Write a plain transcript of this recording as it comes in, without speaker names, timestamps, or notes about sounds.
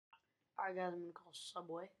Alright guys, I'm gonna call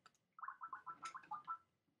Subway.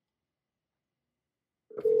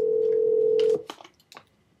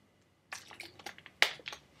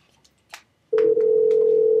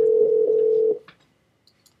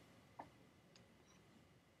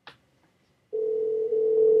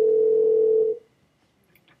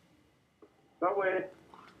 Subway.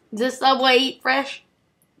 Is this Subway Eat Fresh?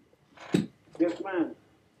 Yes, ma'am.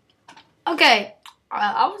 Okay,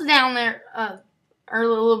 I was down there a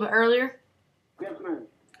little bit earlier, Yes, ma'am.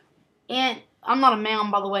 and I'm not a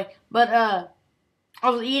man, by the way, but I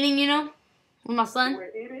was eating, with my son. You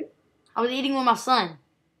were eating? I was eating with my son,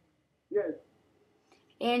 Yes.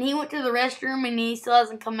 and he went to the restroom, and he still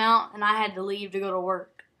hasn't come out, and I had to leave to go to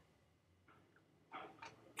work.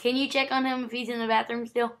 Can you check on him if he's in the bathroom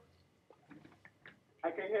still? I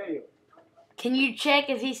can hear you. Can you check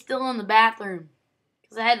if he's still in the bathroom?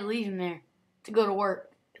 Because I had to leave him there to go to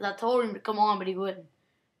work. Because I told him to come on, but he wouldn't.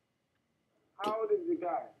 How old is the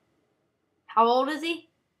guy? How old is he?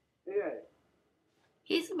 Yeah.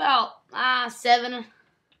 He's about 7.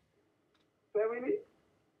 70?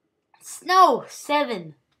 No,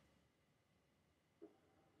 7.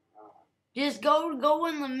 Just go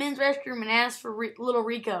in the men's restroom and ask for little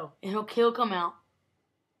Rico, and he'll come out.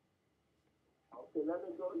 Okay, let me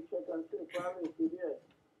go and check and see probably if he's here.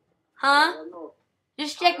 Huh? I don't know.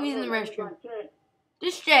 Just check if he's in the Let me go restroom. and check.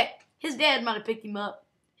 Just check. His dad might have picked him up.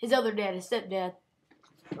 His other dad, his stepdad.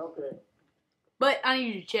 Okay. But I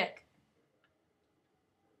need you to check.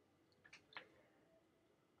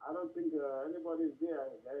 I don't think anybody's there,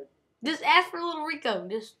 guys. Just ask for little Rico.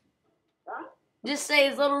 Huh? Just say,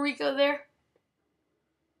 is little Rico there?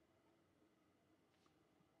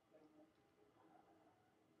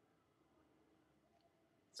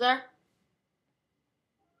 Sir?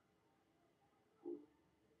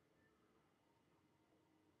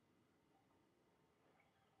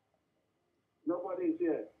 Nobody's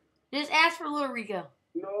here. Just ask for little Rico.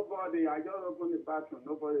 Nobody. I just opened the bathroom.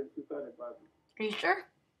 Nobody's inside the bathroom. Are you sure?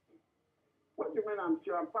 What do you mean I'm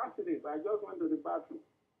sure? I'm positive. I just went to the bathroom.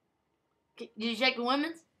 Did you check the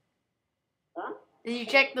women's? Huh? Did you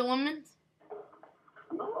check the women's?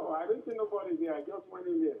 No, I didn't see nobody there. I just went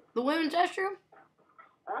in there. The women's restroom?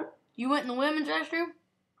 Huh? You went in the women's restroom?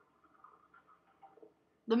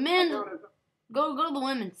 The men's, go to the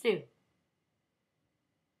women's too.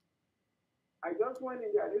 I just went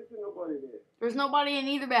in there. I didn't see nobody there. There's nobody in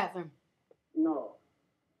either bathroom. No.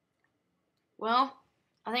 Well,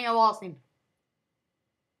 I think I lost him.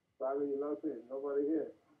 Probably you lost him. Nobody here.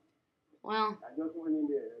 Well, I just went in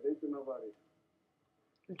there. I didn't see nobody.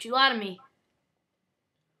 don't you lie to me.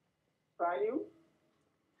 Are you?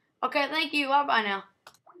 Okay, thank you. Bye-bye now.